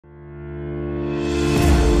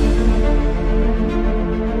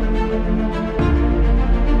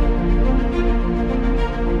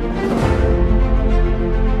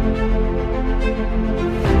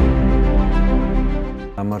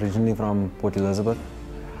Port Elizabeth.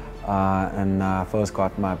 And I first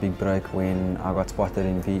got my big break when I got spotted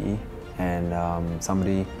in PE, and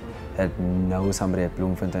somebody at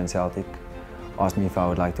Bloemfontein Celtic asked me if I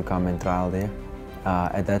would like to come and trial there.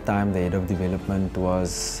 At that time, the head of development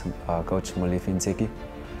was Coach Molefi Nseki,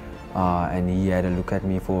 and he had a look at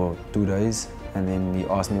me for 2 days, and then he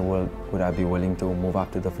asked me, well, would I be willing to move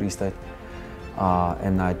up to the Free State?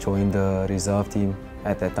 And I joined the reserve team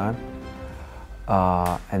at that time.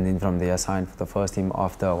 And then from there I signed for the first team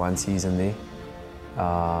after 1 season there.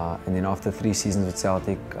 And then after 3 seasons with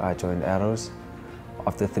Celtic, I joined Arrows.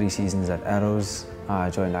 After 3 seasons at Arrows, I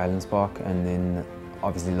joined Islands Park, and then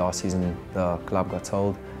obviously last season the club got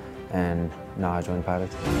sold, and now I joined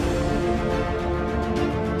Pirates.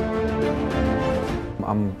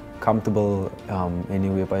 I'm comfortable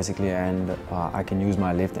anywhere basically, and I can use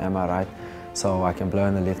my left and my right. So I can play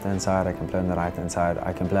on the left hand side, I can play on the right hand side,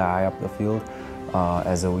 I can play high up the field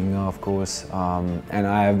as a winger, of course, and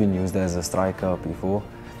I have been used as a striker before,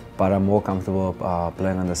 but I'm more comfortable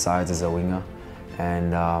playing on the sides as a winger.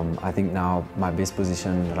 And I think now my best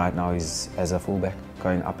position right now is as a fullback,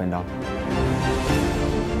 going up and down.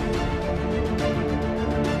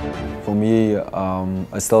 For me,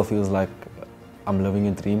 it still feels like I'm living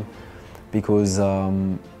a dream, because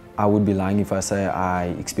I would be lying if I say I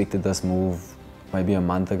expected this move maybe a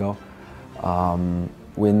month ago.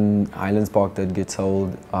 When Islands Park did get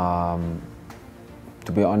sold,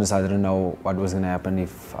 to be honest, I didn't know what was going to happen,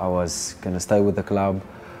 if I was going to stay with the club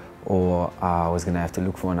or I was going to have to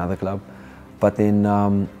look for another club. But then,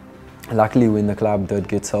 luckily when the club did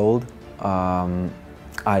get sold,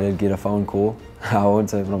 I did get a phone call. I won't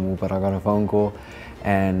say from who, but I got a phone call,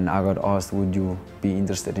 and I got asked, would you be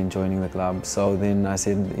interested in joining the club? So then I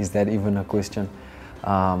said, is that even a question?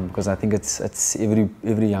 Because I think it's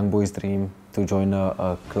every young boy's dream to join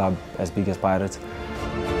a club as big as Pirates.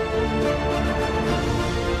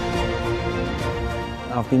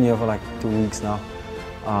 I've been here for like 2 weeks now,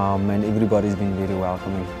 and everybody's been very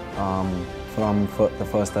welcoming. From the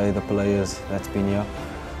first day, the players that's been here,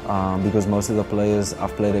 because most of the players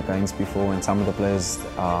I've played against before, and some of the players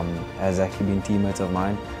has actually been teammates of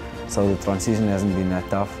mine, so the transition hasn't been that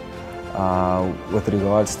tough. With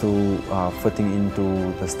regards to fitting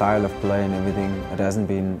into the style of play and everything, it hasn't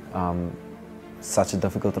been such a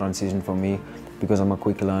difficult transition for me, because I'm a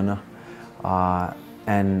quick learner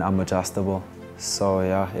and I'm adjustable. So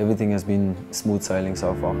yeah, everything has been smooth sailing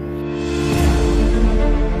so far.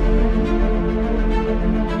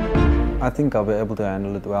 I think I'll be able to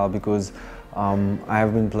handle it well, because I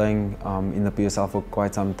have been playing in the PSL for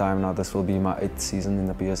quite some time now. This will be my 8th season in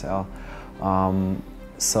the PSL.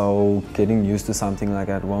 So getting used to something like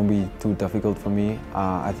that won't be too difficult for me.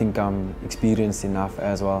 I think I'm experienced enough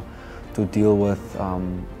as well to deal with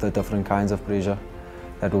the different kinds of pressure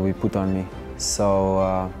that will be put on me.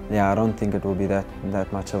 So yeah, I don't think it will be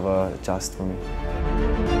that much of a adjust for me.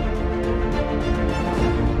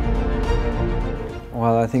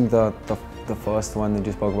 Well, I think the first one that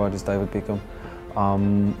you spoke about is David Beckham.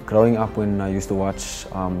 Growing up, when I used to watch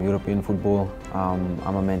European football,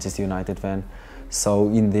 I'm a Manchester United fan. So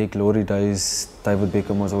in their glory days, David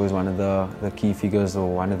Beckham was always one of the key figures,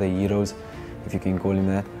 or one of the heroes, if you can call him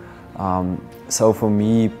that. So for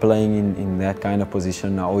me, playing in that kind of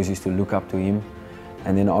position, I always used to look up to him.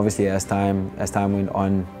 And then obviously as time went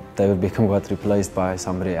on, David Beckham got replaced by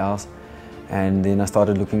somebody else. And then I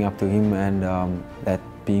started looking up to him, and that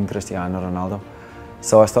being Cristiano Ronaldo.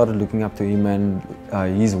 So I started looking up to him, and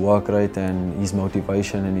his work rate and his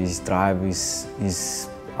motivation and his drive is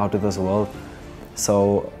out of this world.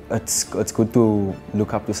 So it's good to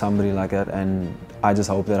look up to somebody like that, and I just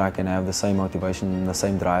hope that I can have the same motivation and the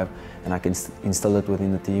same drive, and I can instill it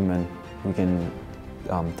within the team, and we can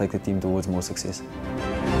take the team towards more success.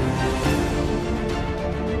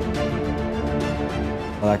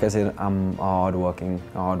 Like I said, I'm a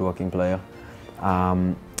hard-working player.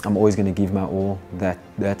 I'm always going to give my all.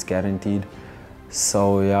 That's guaranteed.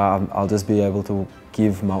 So yeah, I'll just be able to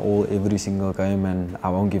give my all every single game, and I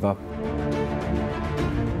won't give up.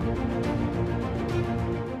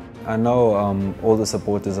 I know all the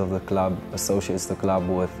supporters of the club associates the club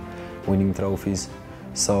with winning trophies.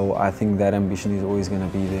 So I think that ambition is always going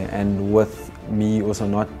to be there. And with me also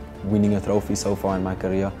not winning a trophy so far in my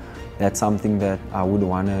career, that's something that I would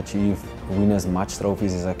want to achieve, win as much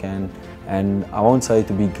trophies as I can. And I won't say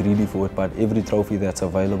to be greedy for it, but every trophy that's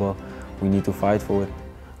available, we need to fight for it.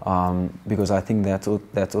 Because I think that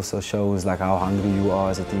also shows like how hungry you are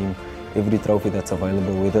as a team. Every trophy that's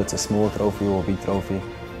available, whether it's a small trophy or a big trophy,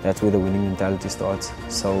 that's where the winning mentality starts.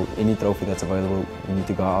 So any trophy that's available, we need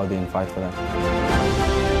to go out there and fight for that.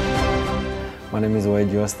 My name is Wayde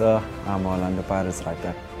Jooste. I'm Orlando Pirates right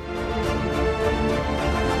back.